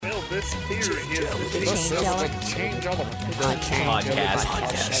This here is the Change Element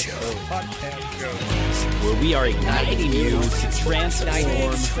podcast show, where we are igniting you to transform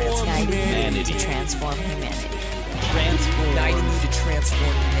humanity. Igniting you to transform humanity.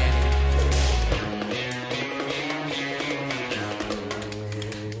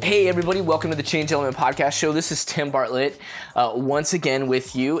 Hey everybody, welcome to the Change Element Podcast Show. This is Tim Bartlett once again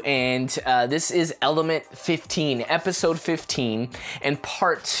with you, and this is Element 15, Episode 15, and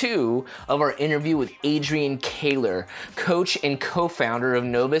Part 2 of our interview with Adrian Koehler, coach and co-founder of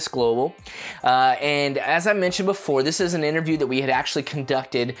Novus Global. And as I mentioned before, this is an interview that we had actually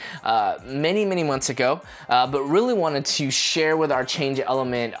conducted many months ago, but really wanted to share with our Change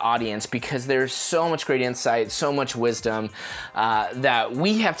Element audience because there's so much great insight, so much wisdom that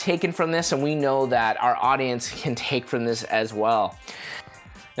we have taken from this, and we know that our audience can take from this as well.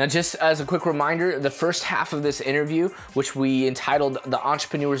 Now, just as a quick reminder, the first half of this interview, which we entitled The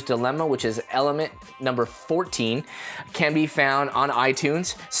Entrepreneur's Dilemma, which is element number 14, can be found on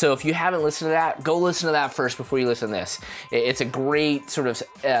iTunes. So if you haven't listened to that, go listen to that first before you listen to this. It's a great sort of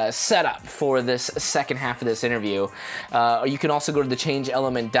setup for this second half of this interview. You can also go to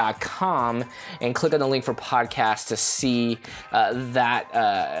thechangeelement.com and click on the link for podcast to see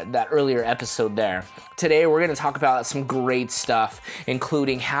that earlier episode there. Today, we're going to talk about some great stuff,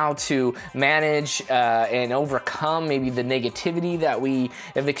 including how to manage and overcome maybe the negativity that we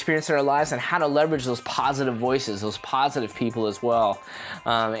have experienced in our lives, and how to leverage those positive voices, those positive people as well.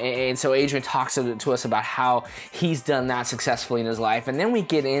 And so Adrian talks to us about how he's done that successfully in his life. And then we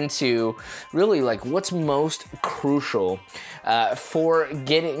get into really like what's most crucial for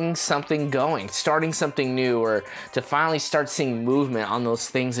getting something going, starting something new, or to finally start seeing movement on those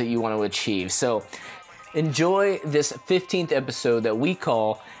things that you want to achieve. So enjoy this 15th episode that we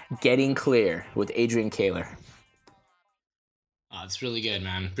call Getting Clear with Adrian Koehler. Oh, it's really good,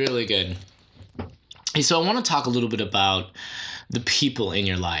 man. Really good. Hey, so I want to talk a little bit about the people in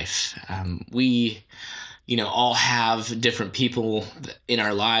your life. We all have different people in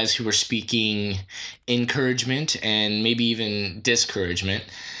our lives who are speaking encouragement and maybe even discouragement.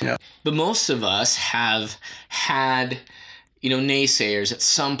 Yeah. But most of us have had, naysayers at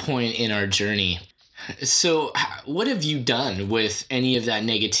some point in our journey. So what have you done with any of that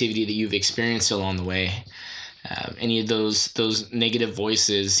negativity that you've experienced along the way? Any of those negative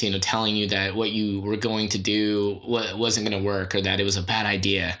voices, telling you that what you were going to do wasn't going to work, or that it was a bad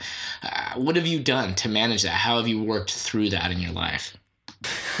idea. What have you done to manage that? How have you worked through that in your life?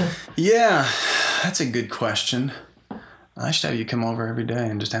 Yeah, that's a good question. I should have you come over every day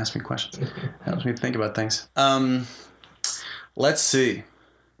and just ask me questions. Helps me think about things. Let's see.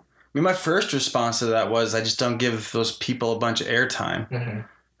 My first response to that was I just don't give those people a bunch of airtime. Mm-hmm.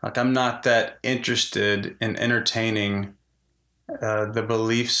 Like, I'm not that interested in entertaining the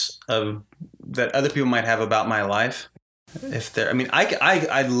beliefs that other people might have about my life.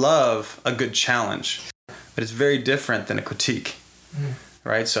 I love a good challenge, but it's very different than a critique,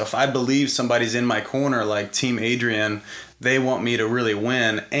 right? So if I believe somebody's in my corner, like Team Adrian, they want me to really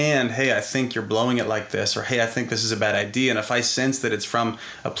win, and hey, I think you're blowing it like this, or hey, I think this is a bad idea. And if I sense that it's from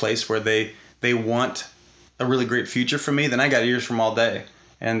a place where they want a really great future for me, then I got ears from all day.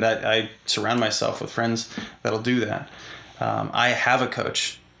 And that I surround myself with friends that'll do that. I have a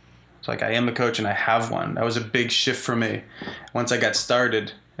coach. It's like I am a coach and I have one. That was a big shift for me. Once I got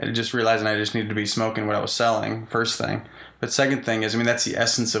started, I just realized I just needed to be smoking what I was selling, first thing. But second thing is, that's the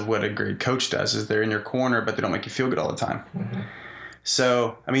essence of what a great coach does, is they're in your corner, but they don't make you feel good all the time. Mm-hmm.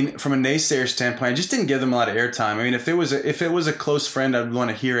 So, from a naysayer standpoint, I just didn't give them a lot of airtime. If it was a close friend, I'd want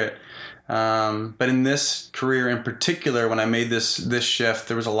to hear it. But in this career in particular, when I made this shift,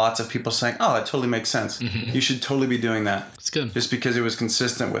 there was lots of people saying, oh, that totally makes sense. Mm-hmm. You should totally be doing that. It's good. Just because it was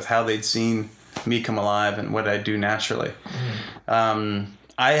consistent with how they'd seen me come alive and what I do naturally. Mm-hmm.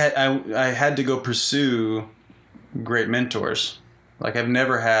 I had to go pursue great mentors. Like, I've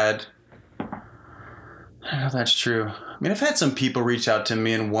never had, I don't know if that's true. I've had some people reach out to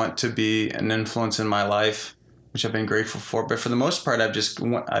me and want to be an influence in my life, which I've been grateful for. But for the most part,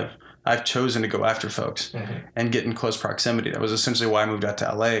 I've chosen to go after folks and get in close proximity. That was essentially why I moved out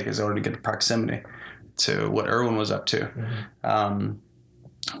to LA, because I wanted to get the proximity to what Erwin was up to.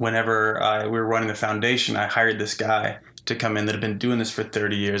 Whenever we were running the foundation, I hired this guy to come in that had been doing this for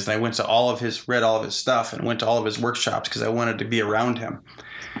 30 years. And I went to read all of his stuff and went to all of his workshops because I wanted to be around him.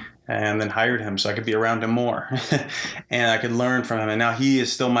 And then hired him so I could be around him more and I could learn from him. And now he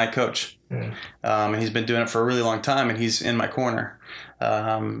is still my coach. And he's been doing it for a really long time, and he's in my corner.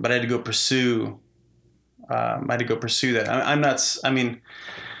 But I had to go pursue that.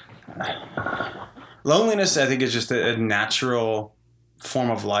 Loneliness, I think, is just a natural form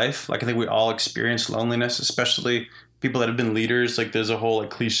of life. Like I think we all experience loneliness, especially people that have been leaders. Like there's a whole like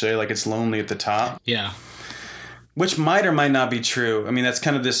cliche, like it's lonely at the top. Yeah. Which might or might not be true. I mean, that's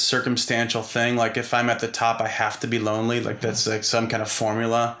kind of this circumstantial thing. Like if I'm at the top, I have to be lonely. Like that's like some kind of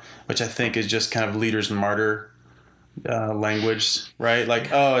formula, which I think is just kind of leader's martyr language, right?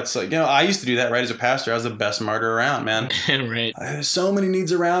 Like, oh, it's like, I used to do that, right? As a pastor, I was the best martyr around, man. Right. There's so many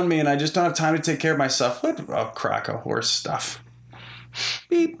needs around me and I just don't have time to take care of myself. What? Oh, crack a horse stuff.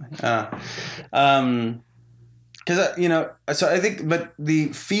 Beep. Because, so I think, but the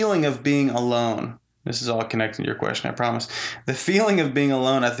feeling of being alone, this is all connecting to your question, I promise. The feeling of being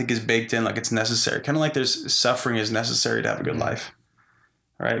alone, I think, is baked in like it's necessary. Kind of like there's suffering is necessary to have a good life,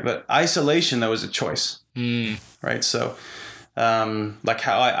 right? But isolation, though, is a choice, right? So like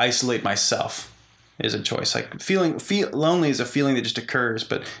how I isolate myself is a choice. Like feel lonely is a feeling that just occurs,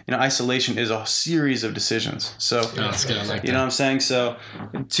 but isolation is a series of decisions. So that's good. I like you know what I'm saying? So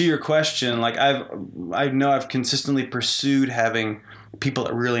to your question, like I've consistently pursued having people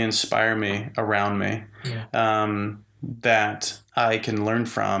that really inspire me around me, that I can learn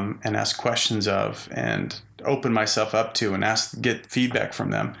from and ask questions of and open myself up to and get feedback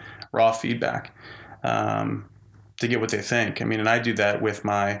from them, raw feedback, to get what they think. I mean, and I do that with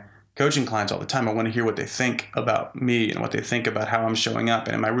my coaching clients all the time. I want to hear what they think about me and what they think about how I'm showing up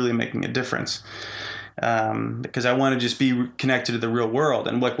and am I really making a difference? Because I want to just be connected to the real world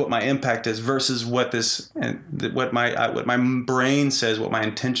and what my impact is versus what my brain says what my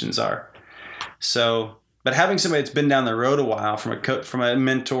intentions are. So, but having somebody that's been down the road a while from a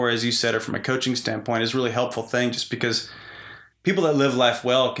mentor, as you said, or from a coaching standpoint is a really helpful thing, just because people that live life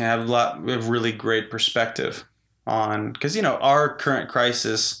well can have a lot of really great perspective on, because our current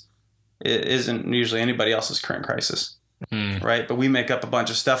crisis isn't usually anybody else's current crisis. Right. But we make up a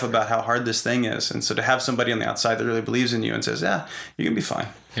bunch of stuff about how hard this thing is. And so to have somebody on the outside that really believes in you and says, yeah, you're going to be fine.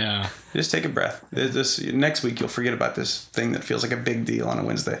 Yeah. Just take a breath. This next week, you'll forget about this thing that feels like a big deal on a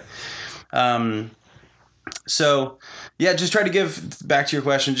Wednesday. So yeah, just try to give back to your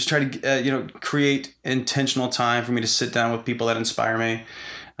question. Just try to, create intentional time for me to sit down with people that inspire me,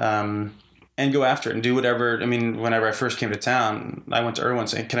 and go after it and do whatever. I mean, whenever I first came to town, I went to Erwin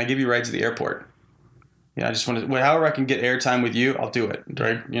saying, can I give you rides to the airport? I just want to, however I can get airtime with you, I'll do it,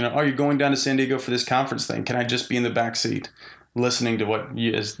 right? Oh, you're going down to San Diego for this conference thing. Can I just be in the back seat listening to what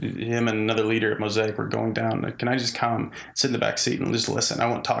him and another leader at Mosaic were going down? Can I just come, sit in the back seat and just listen? I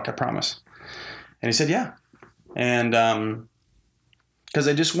won't talk, I promise. And he said, yeah. And because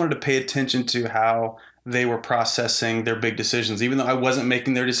I just wanted to pay attention to how they were processing their big decisions. Even though I wasn't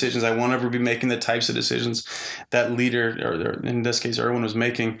making their decisions, I won't ever be making the types of decisions that leader, or in this case, Erwin, was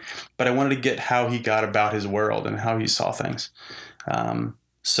making. But I wanted to get how he got about his world and how he saw things.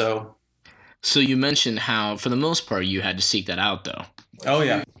 So you mentioned how, for the most part, you had to seek that out, though. Oh,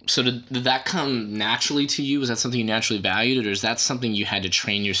 yeah. So did that come naturally to you? Was that something you naturally valued, or is that something you had to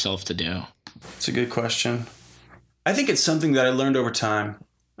train yourself to do? It's a good question. I think it's something that I learned over time.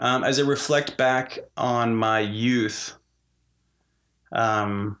 As I reflect back on my youth,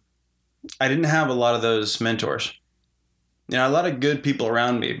 I didn't have a lot of those mentors. A lot of good people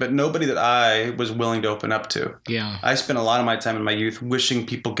around me, but nobody that I was willing to open up to. Yeah. I spent a lot of my time in my youth wishing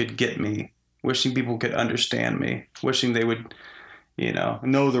people could get me, wishing people could understand me, wishing they would,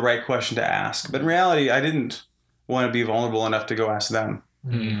 know the right question to ask. But in reality, I didn't want to be vulnerable enough to go ask them.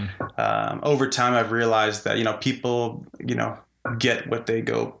 Over time, I've realized that, people, get what they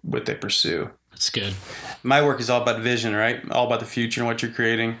pursue. That's good. My work is all about vision, right? All about the future and what you're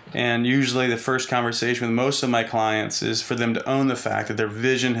creating. And usually the first conversation with most of my clients is for them to own the fact that their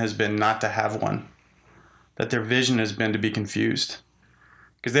vision has been not to have one, that their vision has been to be confused.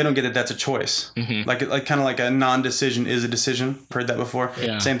 Because they don't get that that's a choice. Mm-hmm. Like kind of like a non-decision is a decision. Heard that before?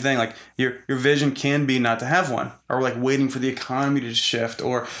 Yeah. Same thing. Like your vision can be not to have one, or like waiting for the economy to shift,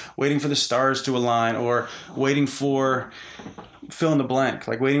 or waiting for the stars to align, or waiting for fill in the blank.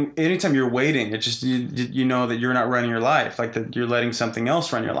 Like waiting. Anytime you're waiting, it just you know that you're not running your life. Like that you're letting something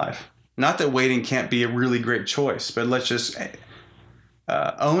else run your life. Not that waiting can't be a really great choice, but let's just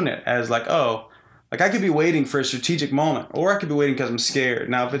own it as like, oh. Like I could be waiting for a strategic moment, or I could be waiting because I'm scared.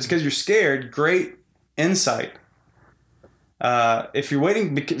 Now, if it's because you're scared, great insight. If you're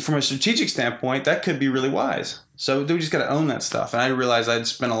waiting from a strategic standpoint, that could be really wise. So we just got to own that stuff. And I realized I'd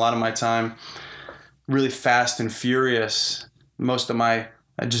spent a lot of my time really fast and furious. Most of my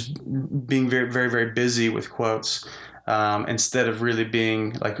just being very, very, very busy with quotes. Instead of really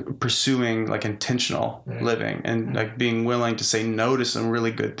being like pursuing like intentional living and like being willing to say no to some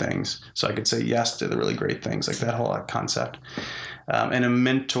really good things so I could say yes to the really great things, like that whole concept. And a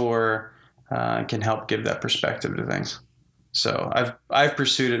mentor can help give that perspective to things. So I've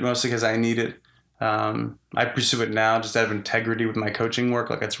pursued it mostly because I need it. I pursue it now just out of integrity with my coaching work.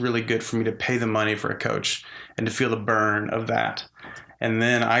 Like, it's really good for me to pay the money for a coach and to feel the burn of that. And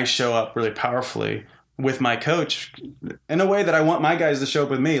then I show up really powerfully with my coach in a way that I want my guys to show up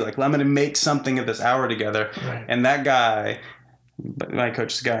with me. Like, I'm going to make something of this hour together. Right. And that guy, my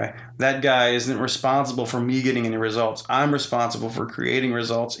coach's guy, that guy isn't responsible for me getting any results. I'm responsible for creating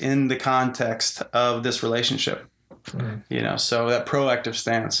results in the context of this relationship. Right. So that proactive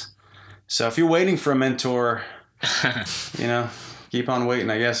stance. So if you're waiting for a mentor, keep on waiting,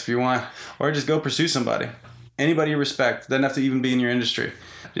 I guess, if you want, or just go pursue somebody. Anybody you respect. Doesn't have to even be in your industry.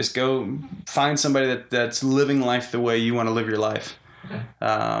 Just go find somebody that's living life the way you want to live your life.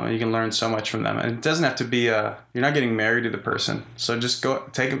 You can learn so much from them. And it doesn't have to be you're not getting married to the person. So just go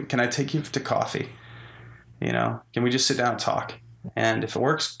can I take you to coffee? Can we just sit down and talk? And if it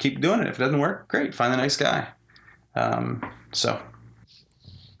works, keep doing it. If it doesn't work, great. Find the nice guy.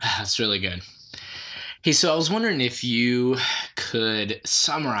 That's really good. Hey, so I was wondering if you could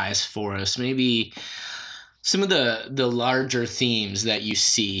summarize for us maybe some of the larger themes that you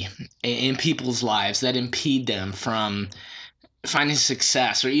see in people's lives that impede them from finding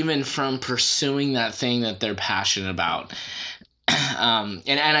success or even from pursuing that thing that they're passionate about. And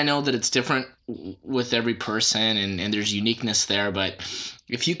I know that it's different with every person and there's uniqueness there, but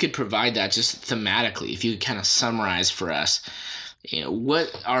if you could provide that just thematically, if you could kind of summarize for us,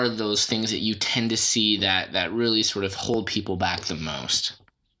 what are those things that you tend to see that really sort of hold people back the most?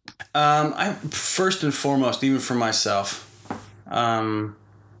 I first and foremost, even for myself, the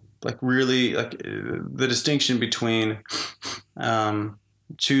distinction between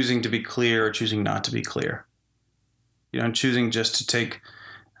choosing to be clear or choosing not to be clear. Choosing just to take,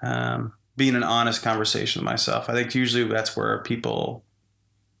 be in an honest conversation with myself. I think usually that's where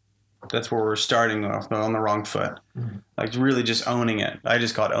we're starting off on the wrong foot. Mm-hmm. Like, really just owning it. I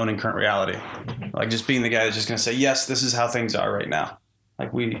just call it owning current reality. Mm-hmm. Like, just being the guy that's just going to say, yes, this is how things are right now.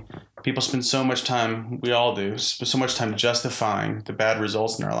 Like, people spend so much time, we all do, so much time justifying the bad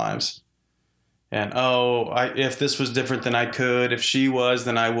results in our lives. And, if this was different, then I could. If she was,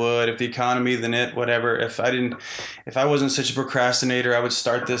 then I would. If the economy, then it, whatever. If I wasn't such a procrastinator, I would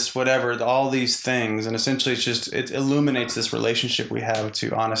start this, whatever, all these things. And essentially it illuminates this relationship we have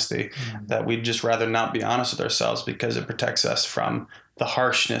to honesty, that we'd just rather not be honest with ourselves because it protects us from the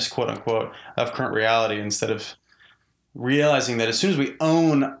harshness, quote unquote, of current reality, instead of realizing that as soon as we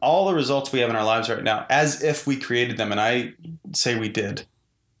own all the results we have in our lives right now, as if we created them, and I say we did.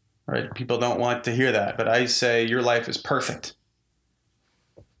 Right? People don't want to hear that, but I say your life is perfect.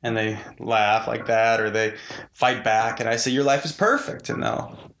 And they laugh like that, or they fight back, and I say your life is perfect, and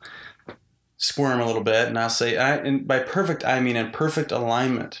they'll squirm a little bit, and I'll say, and by perfect, I mean in perfect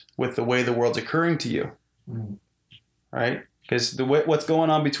alignment with the way the world's occurring to you. Mm. Right? Because what's going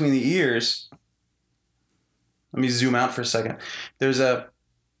on between the ears, let me zoom out for a second. There's a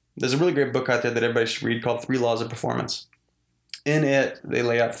really great book out there that everybody should read called 3 Laws of Performance. In it, they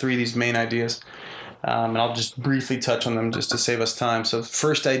lay out 3 of these main ideas, and I'll just briefly touch on them just to save us time. So the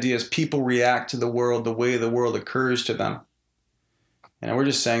first idea is people react to the world the way the world occurs to them. And we're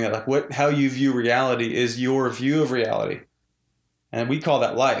just saying that how you view reality is your view of reality. And we call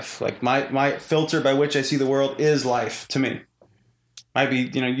that life. Like, my filter by which I see the world is life to me. Might be,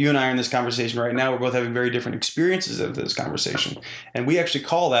 you and I are in this conversation right now. We're both having very different experiences of this conversation. And we actually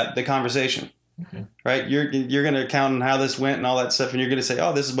call that the conversation. Mm-hmm. Right? You're going to account on how this went and all that stuff, and you're going to say,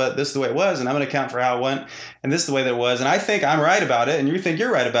 this is the way it was, and I'm going to account for how it went, and this is the way that it was, and I think I'm right about it, and you think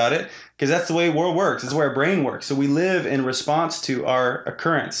you're right about it, because that's the way the world works. It's the way our brain works. So we live in response to our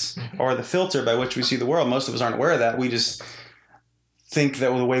occurrence, or the filter by which we see the world. Most of us aren't aware of that. We just think that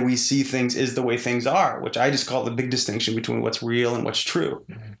the way we see things is the way things are, which I just call the big distinction between what's real and what's true.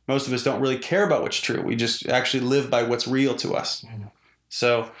 Mm-hmm. Most of us don't really care about what's true. We just actually live by what's real to us. Mm-hmm.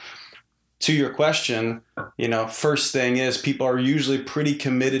 So to your question, first thing is people are usually pretty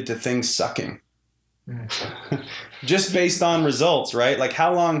committed to things sucking. Just based on results, right? Like,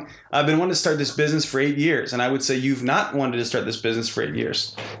 how long I've been wanting to start this business for 8 years. And I would say you've not wanted to start this business for 8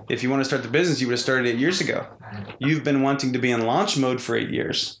 years. If you want to start the business, you would have started 8 years ago. You've been wanting to be in launch mode for 8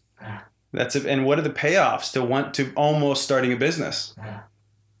 years. That's it. And what are the payoffs to want to almost starting a business?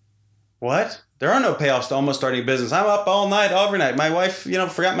 What? There are no payoffs to almost starting a business. I'm up all night, overnight. My wife,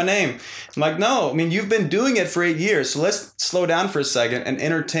 forgot my name. I'm like, no, you've been doing it for 8 years. So let's slow down for a second and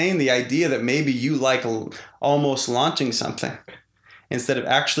entertain the idea that maybe you like almost launching something instead of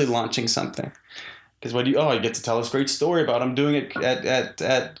actually launching something. Because you get to tell this great story about I'm doing it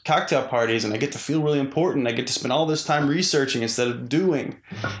at cocktail parties, and I get to feel really important. I get to spend all this time researching instead of doing.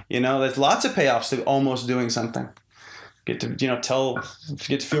 There's lots of payoffs to almost doing something. get to get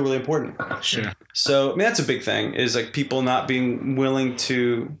to feel really important. Sure. So I mean, that's a big thing, is like people not being willing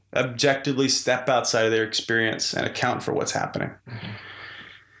to objectively step outside of their experience and account for what's happening.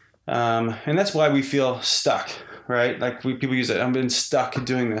 And that's why we feel stuck, right? Like people use it, I've been stuck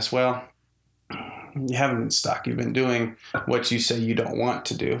doing this. Well, you haven't been stuck. You've been doing what you say you don't want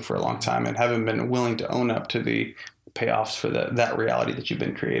to do for a long time and haven't been willing to own up to the payoffs for that reality that you've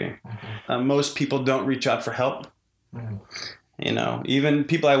been creating. Most people don't reach out for help. Even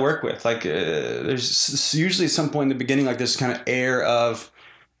people I work with, like there's usually some point in the beginning, like this kind of air of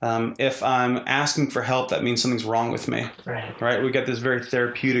if I'm asking for help, that means something's wrong with me. Right? We get this very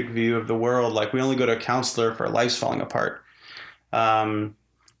therapeutic view of the world. Like we only go to a counselor if our life's falling apart.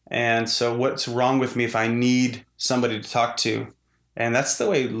 And so what's wrong with me if I need somebody to talk to? And that's the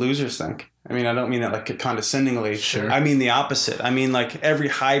way losers think. I mean, I don't mean that like condescendingly. Sure. I mean the opposite. I mean, like every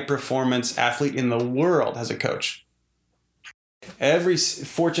high performance athlete in the world has a coach. Every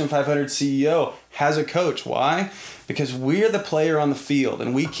Fortune 500 CEO has a coach. Why? Because we're the player on the field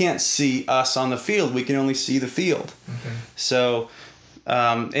and we can't see us on the field. We can only see the field. So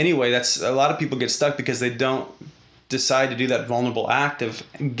anyway, that's a lot of people get stuck because they don't decide to do that vulnerable act of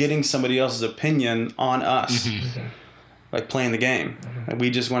getting somebody else's opinion on us, like playing the game. And we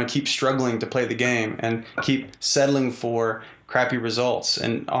just want to keep struggling to play the game and keep settling for crappy results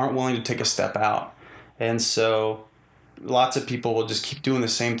and aren't willing to take a step out. And so lots of people will just keep doing the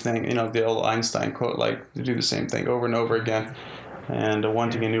same thing. The old Einstein quote, like, to do the same thing over and over again and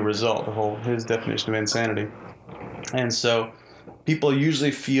wanting a new result, his definition of insanity. And so people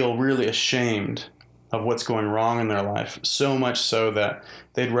usually feel really ashamed of what's going wrong in their life, so much so that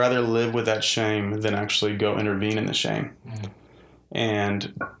they'd rather live with that shame than actually go intervene in the shame.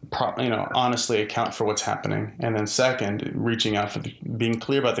 And honestly account for what's happening. And then second, reaching out for being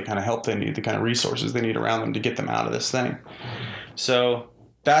clear about the kind of help they need, the kind of resources they need around them to get them out of this thing. So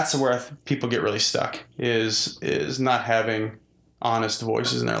that's where people get really stuck, is not having honest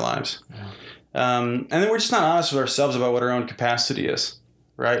voices in their lives. And then we're just not honest with ourselves about what our own capacity is,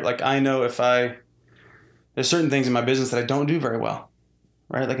 right? Like I know there's certain things in my business that I don't do very well,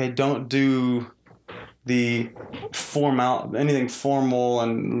 right? Like I don't do anything formal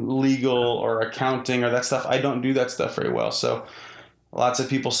and legal or accounting or that stuff. I don't do that stuff very well. So lots of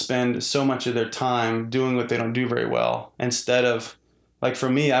people spend so much of their time doing what they don't do very well instead of, like for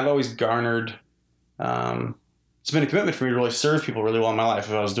me, I've always garnered, it's been a commitment for me to really serve people really well in my life,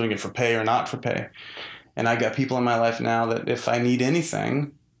 if I was doing it for pay or not for pay. And I got people in my life now that if I need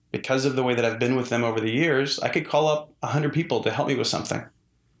anything, because of the way that I've been with them over the years, I could call up 100 people to help me with something.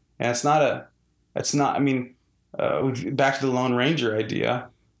 And back to the Lone Ranger idea,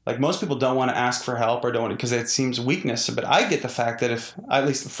 like most people don't want to ask for help or don't want to, because it seems weakness. But I get the fact that at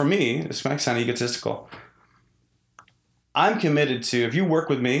least for me, this might sound egotistical, I'm committed to, if you work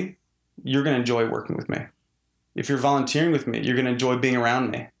with me, you're going to enjoy working with me. If you're volunteering with me, you're going to enjoy being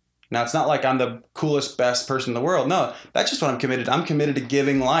around me. Now, it's not like I'm the coolest, best person in the world. No, that's just what I'm committed to. I'm committed to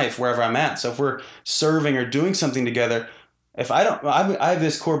giving life wherever I'm at. So if we're serving or doing something together, I have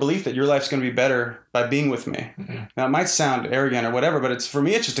this core belief that your life's going to be better by being with me. Now, it might sound arrogant or whatever, but for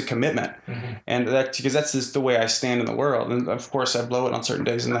me, it's just a commitment. And because that's just the way I stand in the world. And of course, I blow it on certain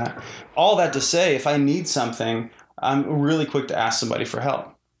days and that. All that to say, if I need something, I'm really quick to ask somebody for help.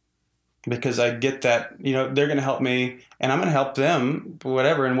 Because I get that, they're going to help me and I'm going to help them, in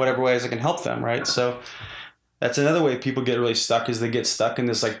whatever ways I can help them, right? So that's another way people get really stuck, is they get stuck in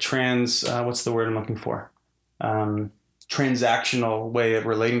this like what's the word I'm looking for? Transactional way of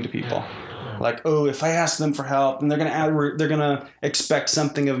relating to people. Like, oh, if I ask them for help, and they're gonna expect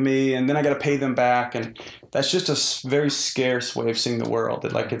something of me, and then I got to pay them back, and that's just a very scarce way of seeing the world.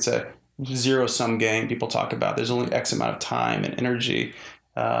 That like it's a zero-sum game people talk about. There's only X amount of time and energy.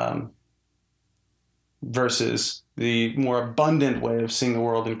 Versus the more abundant way of seeing the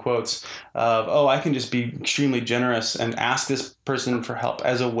world, in quotes, of, I can just be extremely generous and ask this person for help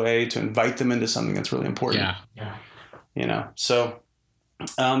as a way to invite them into something that's really important. Yeah. So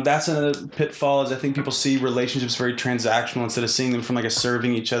that's another pitfall, is I think people see relationships very transactional instead of seeing them from like a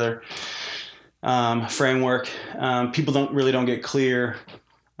serving each other framework. People don't get clear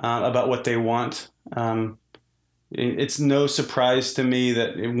about what they want. It's no surprise to me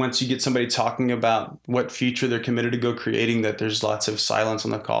that once you get somebody talking about what future they're committed to go creating, that there's lots of silence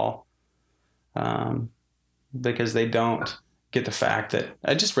on the call, because they don't get the fact that,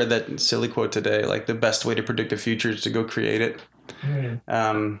 I just read that silly quote today, like the best way to predict the future is to go create it.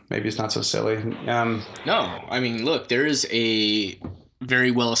 Maybe it's not so silly. No, I mean, look, there is a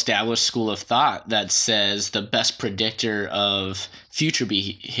very well-established school of thought that says the best predictor of future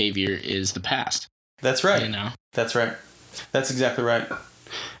behavior is the past. That's right. You know? That's right. That's exactly right.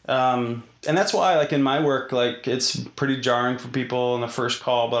 And that's why, like, in my work, like, it's pretty jarring for people in the first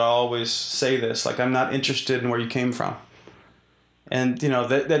call, but I always say this, like, I'm not interested in where you came from. And, you know,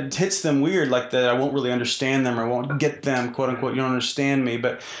 that hits them weird, like that I won't really understand them or won't get them, quote unquote, you don't understand me.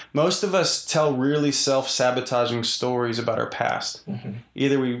 But most of us tell really self-sabotaging stories about our past. Mm-hmm.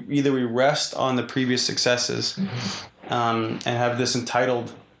 Either we rest on the previous successes and have this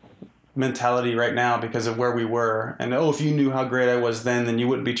entitled mentality right now because of where we were, and if you knew how great I was then you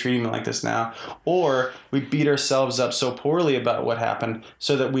wouldn't be treating me like this now. Or we beat ourselves up so poorly about what happened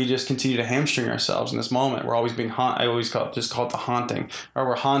so that we just continue to hamstring ourselves in this moment. We're always being I always call it the haunting, or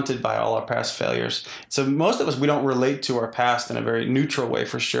we're haunted by all our past failures. So most of us, we don't relate to our past in a very neutral way,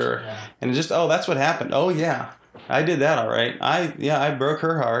 for sure. And it's just, that's what happened. Oh yeah, I did that, all right. I broke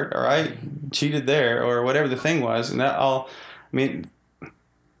her heart, or I cheated there, or whatever the thing was. And that all, I mean,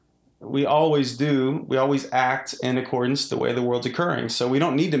 we always do. We always act in accordance the way the world's occurring. So we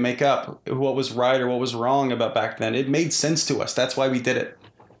don't need to make up what was right or what was wrong about back then. It made sense to us. That's why we did it.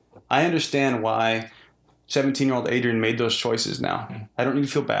 I understand why 17-year-old Adrian made those choices now. I don't need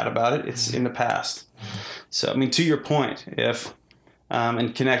to feel bad about it. It's in the past. So, I mean, to your point, if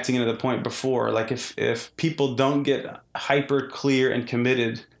and connecting into the point before, like if people don't get hyper clear and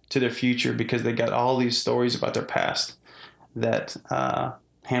committed to their future because they got all these stories about their past that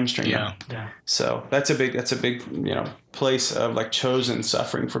hamstring them. Yeah. So that's a big place of like chosen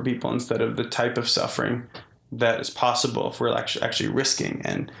suffering for people instead of the type of suffering that is possible if we're actually risking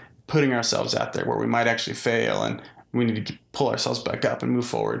and putting ourselves out there where we might actually fail, and we need to pull ourselves back up and move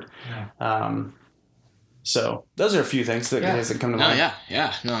forward. So those are a few things that come to mind.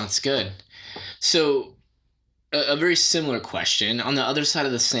 No, it's good. So a very similar question on the other side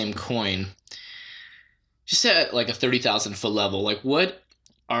of the same coin, just at like a 30,000 foot level, like what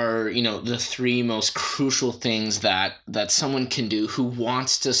are, the three most crucial things that someone can do who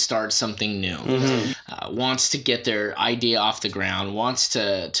wants to start something new, wants to get their idea off the ground, wants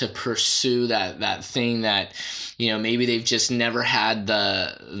to pursue that thing that, maybe they've just never had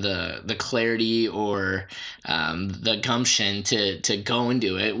the clarity or the gumption to go and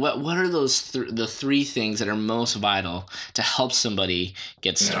do it. What are those the three things that are most vital to help somebody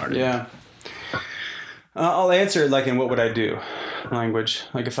get started? Yeah. I'll answer it like in what would I do language.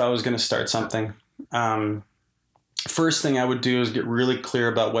 Like if I was going to start something, first thing I would do is get really clear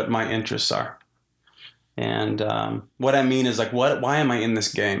about what my interests are. And what I mean is like, why am I in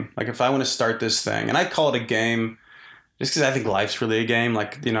this game? Like if I want to start this thing, and I call it a game just because I think life's really a game,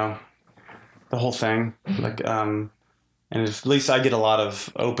 like, the whole thing. Like, and at least I get a lot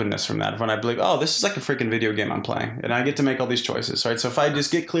of openness from that when I believe, this is like a freaking video game I'm playing, and I get to make all these choices, right? So if I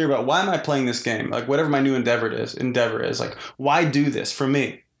just get clear about why am I playing this game, like whatever my new endeavor is, like why do this for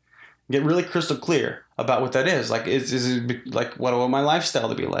me? Get really crystal clear about what that is. Like, is it like what I want my lifestyle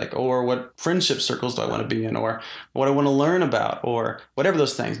to be like, or what friendship circles do I want to be in, or what I want to learn about, or whatever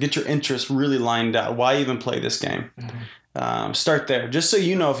those things. Get your interests really lined out. Why even play this game? Start there, just so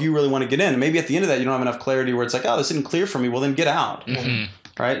you know if you really want to get in. And maybe at the end of that you don't have enough clarity where it's like, this isn't clear for me. Well, then get out,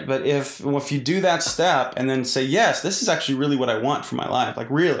 right? But if you do that step and then say, yes, this is actually really what I want for my life. Like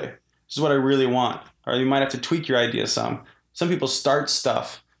really, this is what I really want. Or you might have to tweak your idea some. Some people start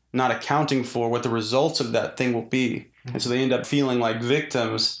stuff not accounting for what the results of that thing will be, and so they end up feeling like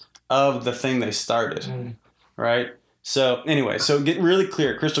victims of the thing they started, right? So anyway, get really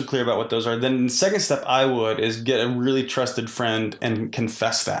clear, crystal clear about what those are. Then the second step is get a really trusted friend and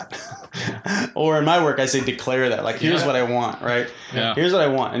confess that. Or in my work, I say declare that. Like, here's what I want, right? Yeah. Here's what I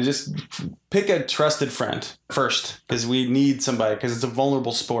want. And just pick a trusted friend first, because we need somebody, because it's a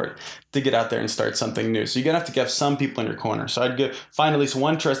vulnerable sport, to get out there and start something new. So you're going to have some people in your corner. So I'd find at least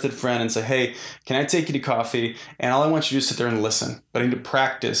one trusted friend and say, hey, can I take you to coffee? And all I want you to do is sit there and listen. But I need to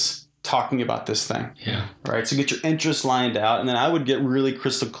practice talking about this thing. Yeah. Right. So get your interests lined out, and then I would get really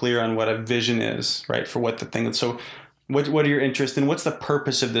crystal clear on what a vision is, right? For what the thing is. So what are your interests and what's the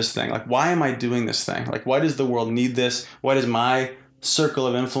purpose of this thing? Like, why am I doing this thing? Like, why does the world need this? Why does my circle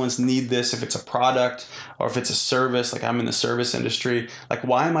of influence need this? If it's a product or if it's a service, like I'm in the service industry, like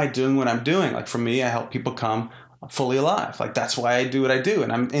why am I doing what I'm doing? Like for me, I help people come fully alive. Like that's why I do what I do.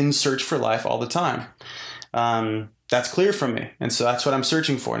 And I'm in search for life all the time. That's clear for me. And so that's what I'm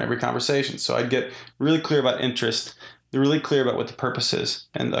searching for in every conversation. So I'd get really clear about interest, really clear about what the purpose is,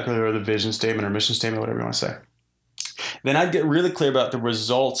 and like, or the vision statement or mission statement, whatever you want to say. Then I'd get really clear about the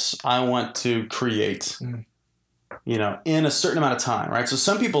results I want to create, in a certain amount of time, right? So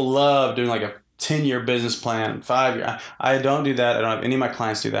some people love doing like a 10-year business plan, 5-year. I don't do that. I don't have any of my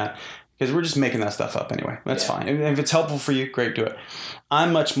clients do that, because we're just making that stuff up anyway. That's fine. And if it's helpful for you, great, do it.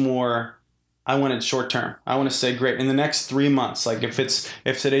 I'm much more I want it short term. I want to say, great, in the next 3 months, like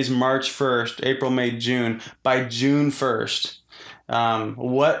if today's March 1st, April, May, June, by June 1st,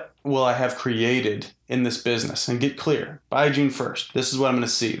 what will I have created in this business? And get clear. By June 1st, this is what I'm going to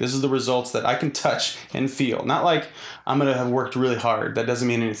see. This is the results that I can touch and feel. Not like I'm going to have worked really hard. That doesn't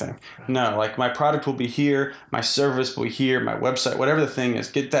mean anything. No, like my product will be here, my service will be here, my website, whatever the thing is,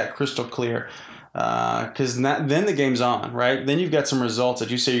 get that crystal clear. Because then the game's on, right? Then you've got some results that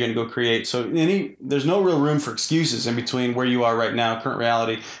you say you're going to go create. So there's no real room for excuses in between where you are right now, current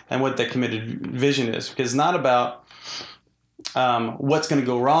reality, and what that committed vision is. Because it's not about what's going to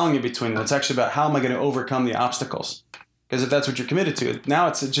go wrong in between. It's actually about how am I going to overcome the obstacles. Because if that's what you're committed to, now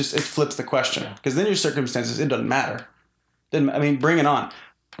it flips the question. Because then your circumstances, it doesn't matter. Bring it on.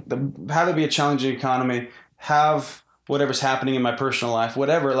 Have it be a challenging economy. Have whatever's happening in my personal life,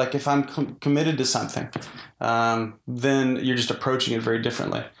 whatever, like if I'm committed to something, then you're just approaching it very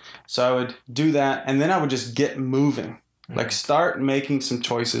differently. So I would do that, and then I would just get moving. Like start making some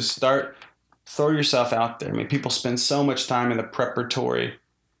choices, throw yourself out there. I mean, people spend so much time in the preparatory,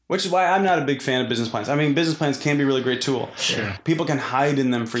 which is why I'm not a big fan of business plans. I mean, business plans can be a really great tool. Sure. People can hide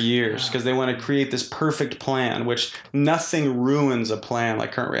in them for years because they want to create this perfect plan, which nothing ruins a plan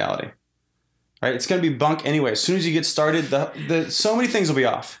like current reality. Right? It's going to be bunk anyway. As soon as you get started, so many things will be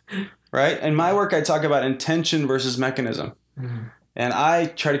off. Right? In my work, I talk about intention versus mechanism. Mm-hmm. And I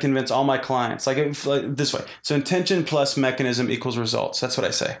try to convince all my clients like this way. So intention plus mechanism equals results. That's what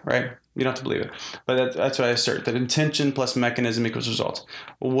I say, right? You don't have to believe it. But that's what I assert, that intention plus mechanism equals results.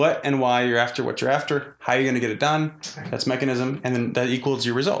 What and why you're after what you're after, how you're going to get it done, that's mechanism, and then that equals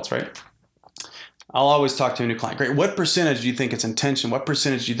your results, right? I'll always talk to a new client. Great. What percentage do you think it's intention? What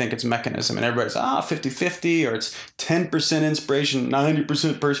percentage do you think it's mechanism? And everybody's, 50-50, or it's 10% inspiration,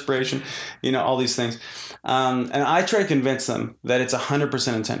 90% perspiration, all these things. And I try to convince them that it's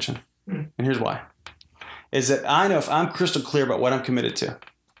 100% intention. And here's why. Is that I know if I'm crystal clear about what I'm committed to,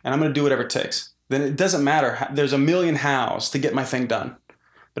 and I'm going to do whatever it takes, then it doesn't matter. There's a million hows to get my thing done.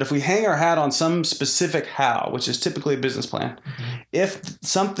 But if we hang our hat on some specific how, which is typically a business plan, if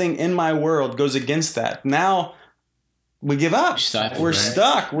something in my world goes against that, now we give up. We're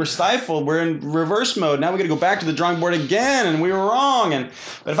stuck. We're stifled. We're in reverse mode. Now we got to go back to the drawing board again, and we were wrong.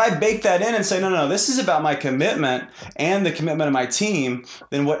 But if I bake that in and say, no, this is about my commitment and the commitment of my team,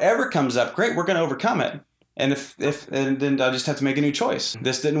 then whatever comes up, great, we're going to overcome it. And and then I just have to make a new choice.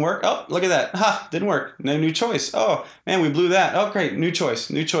 This didn't work. Oh, look at that. Didn't work. No new choice. Oh man, we blew that. Oh great, new choice.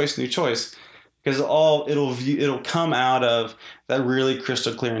 Because it'll come out of that really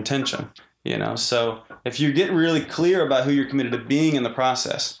crystal clear intention. So if you get really clear about who you're committed to being in the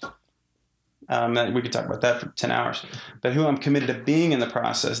process, we could talk about that for 10 hours. But who I'm committed to being in the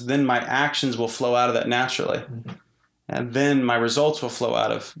process, then my actions will flow out of that naturally, and then my results will flow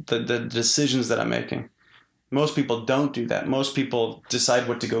out of the decisions that I'm making. Most people don't do that. Most people decide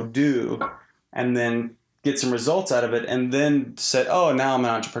what to go do and then get some results out of it and then say, oh, now I'm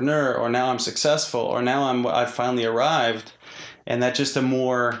an entrepreneur, or now I'm successful, or now I've finally arrived. And that's just a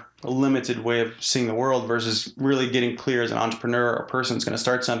more limited way of seeing the world versus really getting clear as an entrepreneur or person who's going to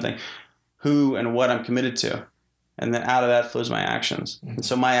start something, who and what I'm committed to. And then out of that flows my actions. And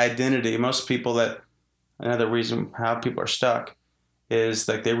so my identity, another reason how people are stuck is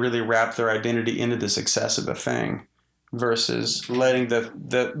like they really wrap their identity into the success of the thing versus letting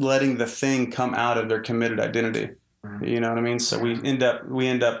the thing come out of their committed identity. You know what I mean? So we end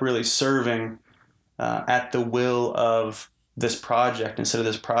up really serving at the will of this project instead of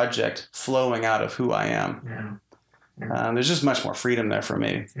this project flowing out of who I am. There's just much more freedom there for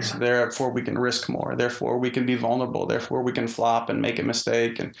me. So therefore we can risk more. Therefore we can be vulnerable. Therefore we can flop and make a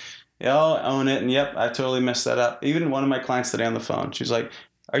mistake and I'll own it. And yep, I totally messed that up. Even one of my clients today on the phone, she's like,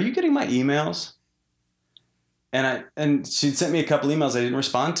 "Are you getting my emails?" And she'd sent me a couple emails I didn't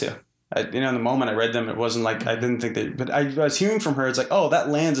respond to. In the moment I read them, it wasn't like I didn't think that, but I was hearing from her. It's like, oh, that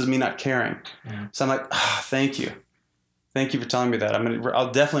lands as me not caring. So I'm like, thank you. Thank you for telling me that.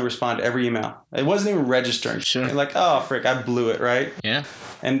 I'll definitely respond to every email. It wasn't even registering. Sure. Like, oh, frick, I blew it, right? Yeah.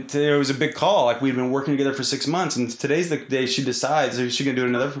 And it was a big call. Like, we'd been working together for 6 months, and today's the day she decides, is she going to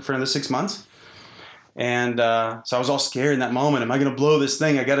do it for another 6 months? And so I was all scared in that moment. Am I going to blow this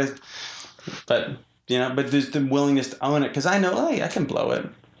thing? But there's the willingness to own it, because I know, hey, I can blow it.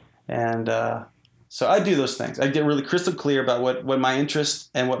 And so I do those things. I get really crystal clear about what my interests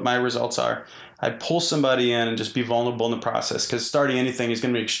and what my results are. I pull somebody in and just be vulnerable in the process, because starting anything is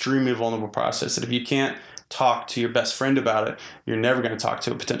going to be an extremely vulnerable process. That if you can't talk to your best friend about it, you're never going to talk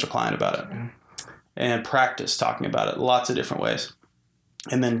to a potential client about it. And practice talking about it lots of different ways,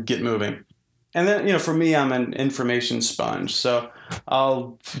 and then get moving. And then, for me, I'm an information sponge. So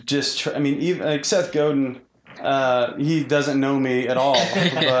I'll just try. I mean, even like Seth Godin, he doesn't know me at all,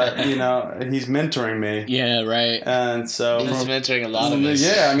 but he's mentoring me. Yeah, right. And so He's mentoring a lot of us.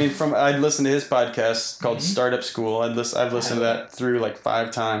 Yeah, I mean, I'd listened to his podcast called Startup School. I've listened to that through like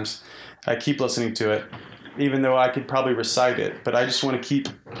 5 times. I keep listening to it, even though I could probably recite it. But I just want to keep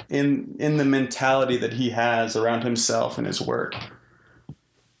in the mentality that he has around himself and his work.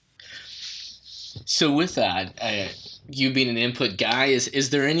 So with that, you being an input guy, is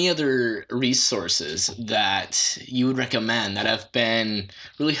there any other resources that you would recommend that have been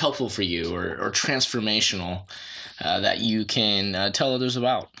really helpful for you or transformational that you can tell others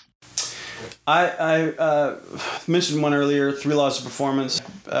about? I mentioned one earlier, 3 Laws of Performance.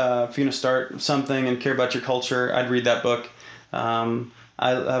 If you're going to start something and care about your culture, I'd read that book. I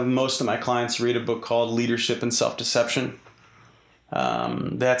have most of my clients read a book called Leadership and Self-Deception.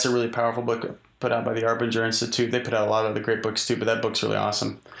 That's a really powerful book put out by the Arbinger Institute. They put out a lot of the great books too, but that book's really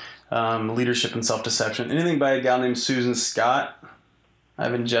awesome. Leadership and Self-Deception. Anything by a gal named Susan Scott,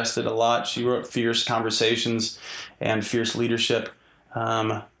 I've ingested a lot. She wrote Fierce Conversations and Fierce Leadership.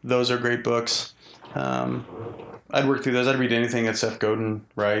 Those are great books. I'd work through those. I'd read anything that Seth Godin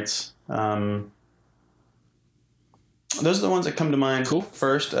writes. Those are the ones that come to mind. Cool.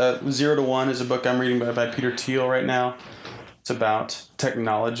 First. 0 to 1 is a book I'm reading by Peter Thiel right now. It's about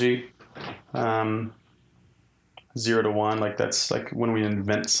technology. 0 to 1, like that's like when we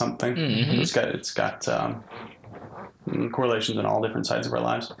invent something. Mm-hmm. It's got correlations in all different sides of our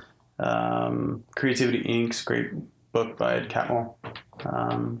lives. Creativity Inc.'s great book by Ed Catmull.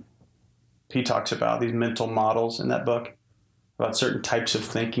 He talks about these mental models in that book, about certain types of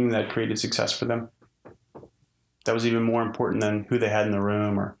thinking that created success for them. That was even more important than who they had in the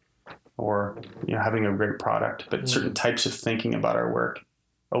room or having a great product. But certain types of thinking about our work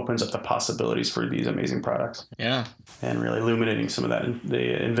opens up the possibilities for these amazing products. Yeah. And really illuminating some of that,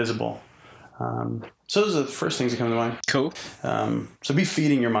 the invisible. So those are the first things that come to mind. Cool. So be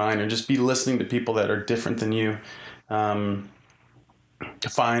feeding your mind, or just be listening to people that are different than you.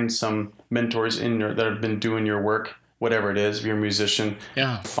 Find some mentors that have been doing your work, whatever it is. If you're a musician,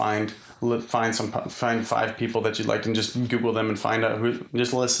 find 5 people that you'd like, and just Google them and find out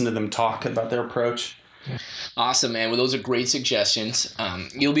just listen to them talk about their approach. Awesome, man. Well, those are great suggestions.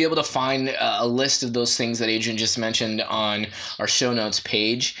 You'll be able to find a list of those things that Adrian just mentioned on our show notes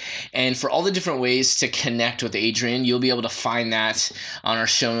page. And for all the different ways to connect with Adrian, you'll be able to find that on our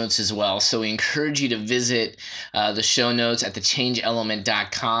show notes as well. So we encourage you to visit the show notes at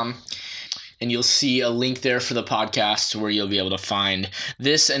thechangeelement.com. And you'll see a link there for the podcast where you'll be able to find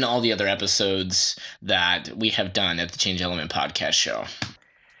this and all the other episodes that we have done at the Change Element Podcast Show.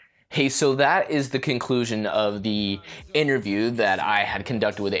 Hey, so that is the conclusion of the interview that I had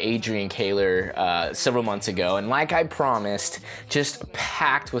conducted with Adrian Koehler several months ago. And like I promised, just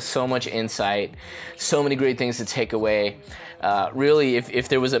packed with so much insight, so many great things to take away. Really, if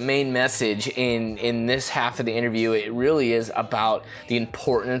there was a main message in this half of the interview, it really is about the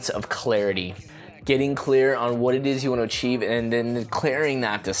importance of clarity. Getting clear on what it is you want to achieve and then declaring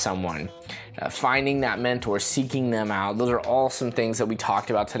that to someone. Finding that mentor, seeking them out. Those are all some things that we talked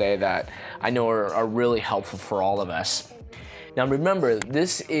about today that I know are really helpful for all of us. Now remember,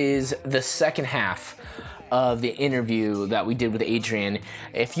 this is the second half of the interview that we did with Adrian.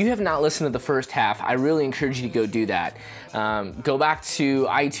 If you have not listened to the first half, I really encourage you to go do that. Go back to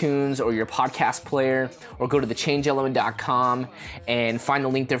iTunes or your podcast player, or go to thechangeelement.com and find the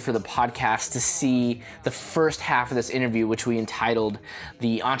link there for the podcast to see the first half of this interview, which we entitled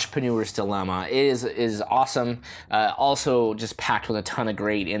The Entrepreneur's Dilemma. It is awesome. Also just packed with a ton of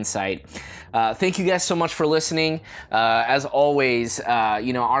great insight. Thank you guys so much for listening. As always,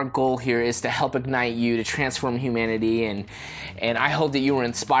 our goal here is to help ignite you to transform humanity, and I hope that you were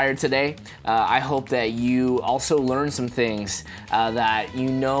inspired today. I hope that you also learned some things that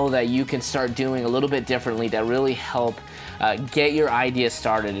that you can start doing a little bit differently that really help get your idea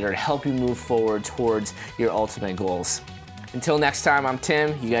started or help you move forward towards your ultimate goals. Until next time, I'm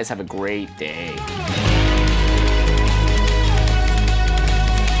Tim. You guys have a great day.